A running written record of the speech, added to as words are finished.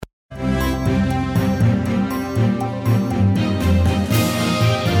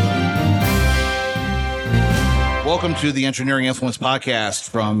Welcome to the Engineering Influence Podcast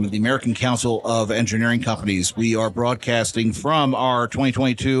from the American Council of Engineering Companies. We are broadcasting from our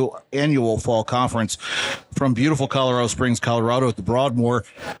 2022 annual fall conference from beautiful Colorado Springs, Colorado at the Broadmoor.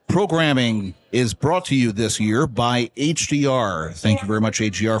 Programming is brought to you this year by HDR. Thank you very much,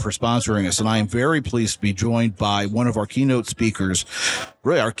 HDR, for sponsoring us. And I am very pleased to be joined by one of our keynote speakers.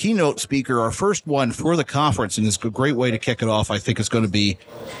 Really, our keynote speaker, our first one for the conference, and it's a great way to kick it off. I think it's going to be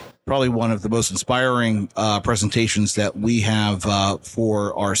probably one of the most inspiring presentations that we have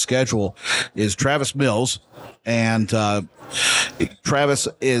for our schedule is Travis Mills. And Travis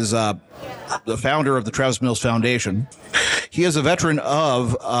is the founder of the Travis Mills Foundation. He is a veteran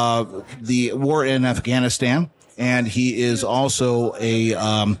of the war in Afghanistan, and he is also a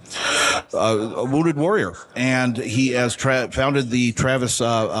wounded warrior. And he has founded the Travis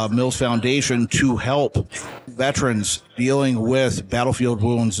Mills Foundation to help veterans dealing with battlefield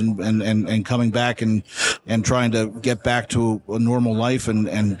wounds and coming back and trying to get back to a normal life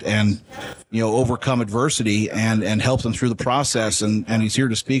and overcome adversity and help them through the process. And he's here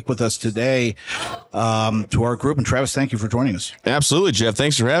to speak with us today to our group. And Travis, thank you for joining us. Absolutely, Jeff.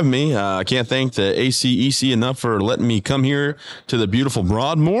 Thanks for having me. I can't thank the ACEC enough for letting me come here to the beautiful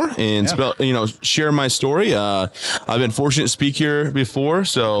Broadmoor and share my story. I've been fortunate to speak here before,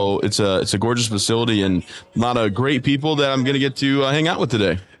 so it's a gorgeous facility and a lot of great people that I'm going to get to hang out with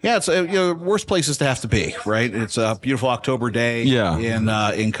today. Yeah, it's worst places to have to be, right? It's a beautiful October day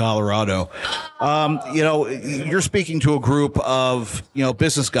in Colorado. You're speaking to a group of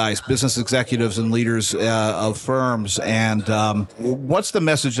business guys, business executives, and leaders of firms. And what's the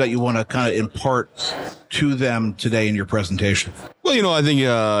message that you want to kind of impart to them today in your presentation? Well, I think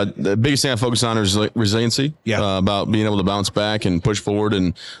the biggest thing I focus on is resiliency. Yeah. About being able to bounce back and push forward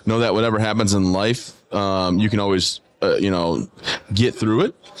and know that whatever happens in life, you can always get through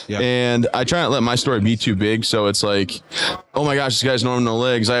it. Yeah. And I try not to let my story be too big. So it's like, oh my gosh, this guy's no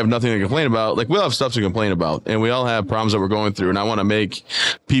legs. I have nothing to complain about. Like, we all have stuff to complain about, and we all have problems that we're going through. And I want to make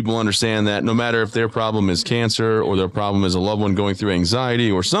people understand that no matter if their problem is cancer or their problem is a loved one going through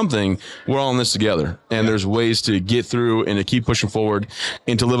anxiety or something, we're all in this together. And there's ways to get through and to keep pushing forward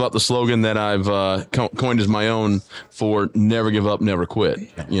and to live out the slogan that I've coined as my own for never give up, never quit.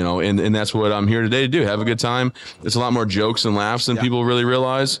 And that's what I'm here today to do. Have a good time. It's a lot more jokes and laughs than people really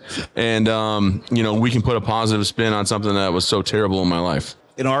realize. And, we can put a positive spin on something that was so terrible in my life.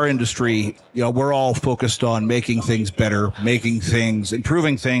 In our industry, we're all focused on making things better,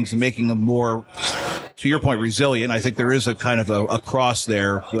 improving things, and making them more, to your point, resilient. I think there is a kind of a cross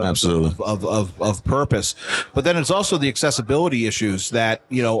there. Absolutely. Of purpose. But then it's also the accessibility issues that,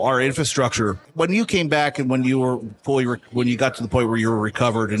 our infrastructure. When you came back and when you were when you got to the point where you were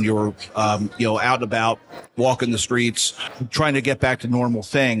recovered and you were, out and about, walking the streets, trying to get back to normal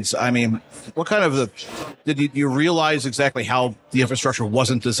things. I mean, what kind of did you realize exactly how the infrastructure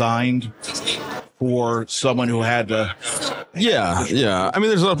wasn't designed for someone who had to? Yeah. I mean,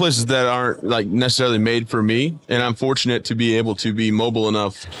 there's a lot of places that aren't necessarily made for me, and I'm fortunate to be able to be mobile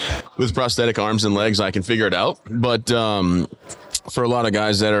enough with prosthetic arms and legs. I can figure it out. But for a lot of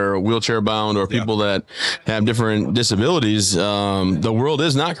guys that are wheelchair bound or people that have different disabilities, the world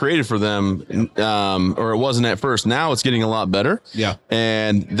is not created for them, or it wasn't at first. Now it's getting a lot better. Yeah.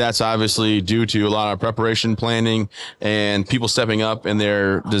 And that's obviously due to a lot of preparation, planning, and people stepping up in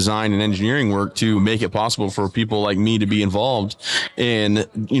their design and engineering work to make it possible for people like me to be involved in,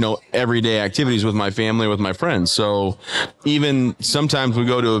 everyday activities with my family, with my friends. So even sometimes we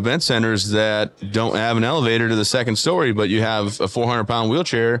go to event centers that don't have an elevator to the second story, but you have a 400-pound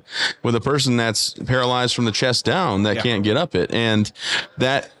wheelchair with a person that's paralyzed from the chest down that can't get up it. And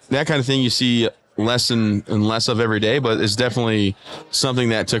that kind of thing you see less and less of every day, but it's definitely something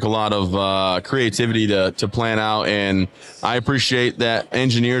that took a lot of creativity to plan out. And I appreciate that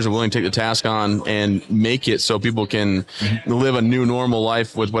engineers are willing to take the task on and make it so people can live a new normal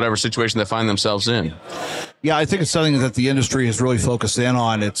life with whatever situation they find themselves in. Yeah, I think it's something that the industry has really focused in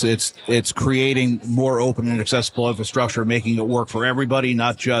on. It's creating more open and accessible infrastructure, making it work for everybody,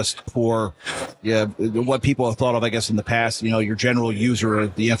 not just for what people have thought of, I guess, in the past. Your general user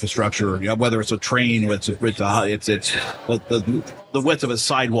of the infrastructure, whether it's a train, it's the width of a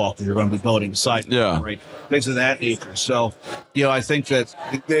sidewalk that you're going to be building, right? Things of that nature. So, I think that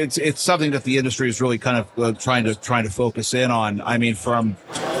it's something that the industry is really kind of trying to focus in on. I mean, from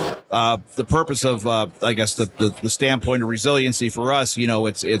the purpose of, I guess, the standpoint of resiliency for us,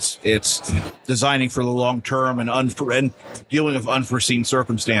 it's designing for the long term and dealing with unforeseen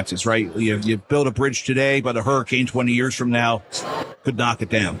circumstances, right? You build a bridge today, but a hurricane 20 years from now could knock it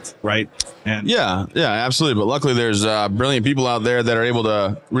down, right? And yeah, absolutely. But luckily, there's brilliant people out there that are able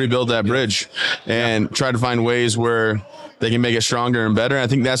to rebuild that bridge and try to find ways where they can make it stronger and better. I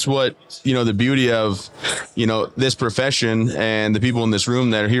think that's what, the beauty of, this profession and the people in this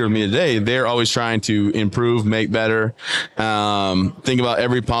room that are here with me today. They're always trying to improve, make better, think about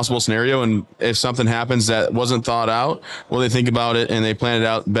every possible scenario. And if something happens that wasn't thought out, well, they think about it and they plan it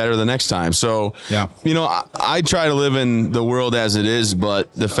out better the next time. So, I try to live in the world as it is,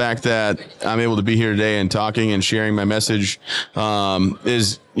 but the fact that I'm able to be here today and talking and sharing my message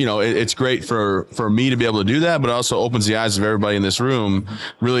is, it's great for me to be able to do that, but it also opens the eyes of everybody in this room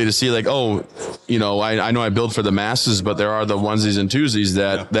really to see like, I know I build for the masses, but there are the onesies and twosies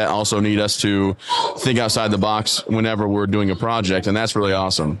that also need us to think outside the box whenever we're doing a project. And that's really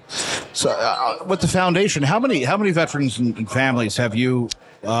awesome. So with the foundation, how many veterans and families have you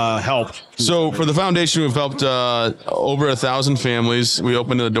helped? So for the foundation, we've helped over 1,000 families. We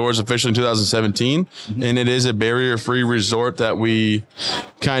opened the doors officially in 2017, and it is a barrier-free resort that we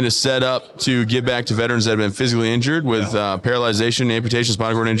kind of set up to give back to veterans that have been physically injured with paralyzation, amputation,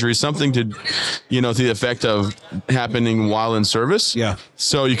 spinal cord injury, something to, to the effect of happening while in service. Yeah.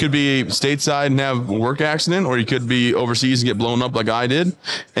 So you could be stateside and have a work accident, or you could be overseas and get blown up like I did.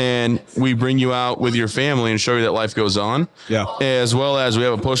 And we bring you out with your family and show you that life goes on. Yeah. As well as we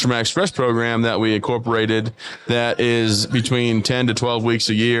have a post-traumatic stress program that we incorporated that is between 10 to 12 weeks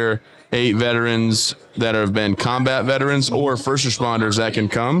a year, 8 veterans that have been combat veterans or first responders that can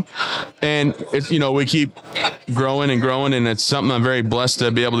come. And it's, we keep growing and growing, and it's something I'm very blessed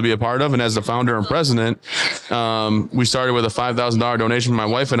to be able to be a part of. And as the founder and president, we started with a $5,000 donation from my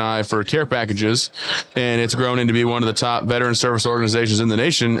wife and I for care packages, and it's grown into be one of the top veteran service organizations in the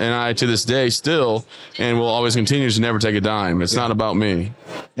nation. And I, to this day, still, and will always continue to never take a dime. It's not about me.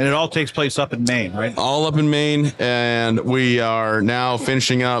 And it all takes place up in Maine, right? All up in Maine, and we are now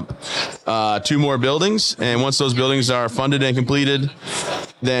finishing up 2 more buildings. And once those buildings are funded and completed,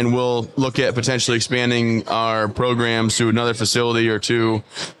 then we'll look at potentially expanding our programs to another facility or 2,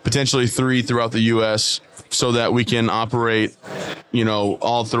 potentially 3 throughout the U.S., so that we can operate,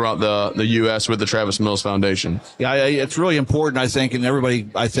 all throughout the U.S. with the Travis Mills Foundation. Yeah, it's really important, I think, and everybody,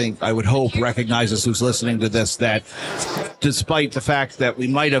 I would hope, recognizes who's listening to this, that despite the fact that we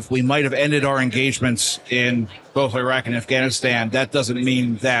might have ended our engagements in both Iraq and Afghanistan, that doesn't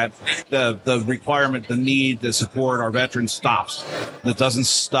mean that the requirement, the need, the support our veterans stops. That doesn't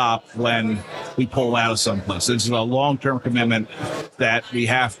stop when we pull out of someplace. It's a long-term commitment that we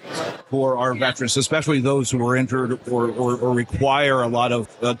have for our veterans, especially those who are injured or require a lot of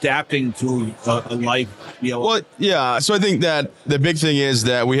adapting to a life. Well, yeah. So I think that the big thing is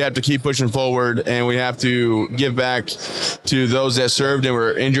that we have to keep pushing forward, and we have to give back to those that served and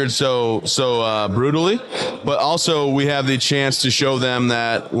were injured so brutally. But also we have the chance to show them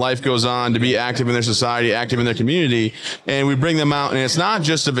that life goes on, to be active in their society, active in their community, and we bring them out. And it's not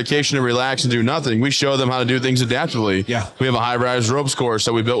just a vacation to relax and do nothing. We show them how to do things adaptively. Yeah. We have a high-rise ropes course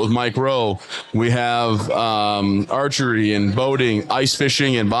that we built with Mike Rowe. We have archery and boating, ice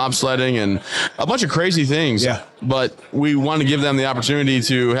fishing and bobsledding and a bunch of crazy things. Yeah. But we want to give them the opportunity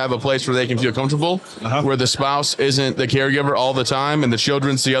to have a place where they can feel comfortable, where the spouse isn't the caregiver all the time, and the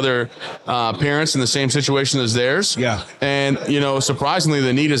children see other parents in the same situation as theirs. Yeah. And, surprisingly,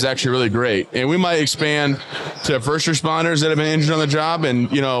 the need is actually really great. And we might expand to first responders that have been injured on the job.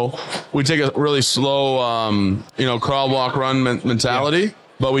 And, we take a really slow, crawl, walk, run mentality. Yeah.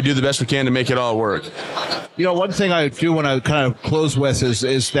 But we do the best we can to make it all work. One thing I do want to kind of close with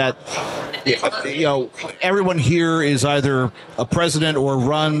is that, everyone here is either a president or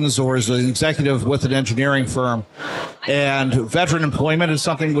runs or is an executive with an engineering firm. And veteran employment is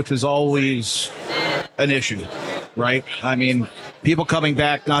something which is always an issue, right? I mean, people coming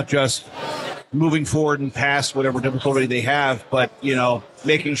back, not just moving forward and past whatever difficulty they have, but,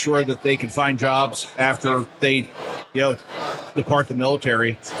 making sure that they can find jobs after they, depart the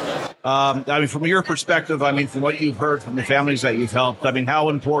military. From your perspective, from what you've heard from the families that you've helped, how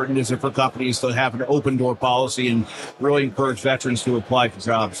important is it for companies to have an open door policy and really encourage veterans to apply for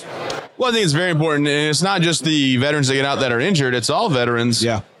jobs? Well, I think it's very important. And it's not just the veterans that get out that are injured. It's all veterans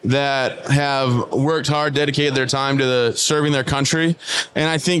that have worked hard, dedicated their time to serving their country. And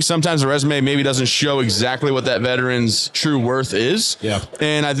I think sometimes the resume maybe doesn't show exactly what that veteran's true worth is. Yeah.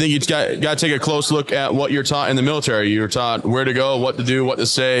 And I think you've got to take a close look at what you're taught in the military. You're taught where to go, what to do, what to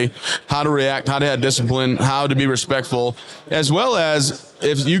say, how to react, how to have discipline, how to be respectful, as well as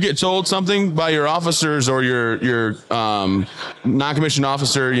if you get told something by your officers or your non-commissioned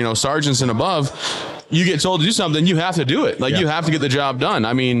officer, sergeants and above, you get told to do something, you have to do it. You have to get the job done.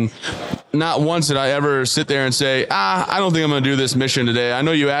 not once did I ever sit there and say, I don't think I'm going to do this mission today. I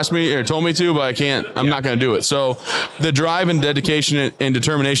know you asked me or told me to, but I'm not going to do it. So the drive and dedication and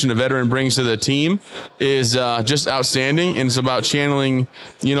determination a veteran brings to the team is just outstanding. And it's about channeling,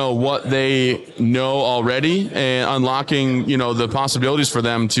 what they know already and unlocking, the possibilities for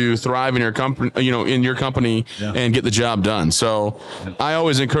them to thrive in your company, and get the job done. So I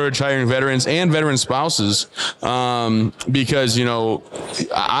always encourage hiring veterans and veteran spouses because,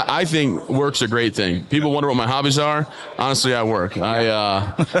 I think work's a great thing. People wonder what my hobbies are. Honestly, I work.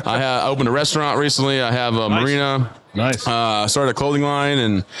 I opened a restaurant recently. I have a marina. Nice. Started a clothing line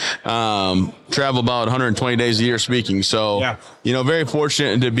and travel about 120 days a year speaking. So, very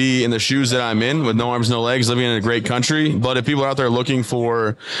fortunate to be in the shoes that I'm in with no arms, no legs, living in a great country. But if people are out there looking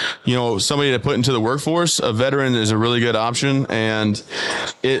for, somebody to put into the workforce, a veteran is a really good option. And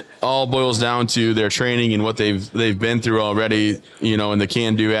it all boils down to their training and what they've been through already, and the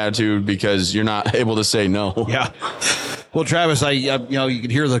can-do attitude, because you're not able to say no. Yeah. Well, Travis, you can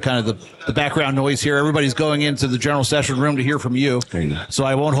hear the kind of the background noise here. Everybody's going into the general session room to hear from you. So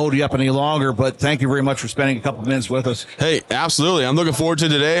I won't hold you up any longer, but thank you very much for spending a couple minutes with us. Hey, absolutely. I'm looking forward to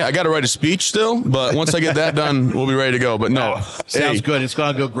today. I got to write a speech still, but once I get that done, we'll be ready to go. But no. Sounds good. It's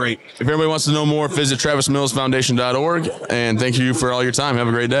going to go great. If everybody wants to know more, visit TravisMillsFoundation.org. And thank you for all your time. Have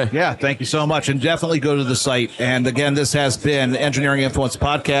a great day. Yeah, thank you so much. And definitely go to the site. And again, this has been the Engineering Influence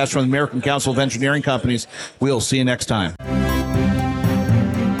Podcast from the American Council of Engineering Companies. We'll see you next time.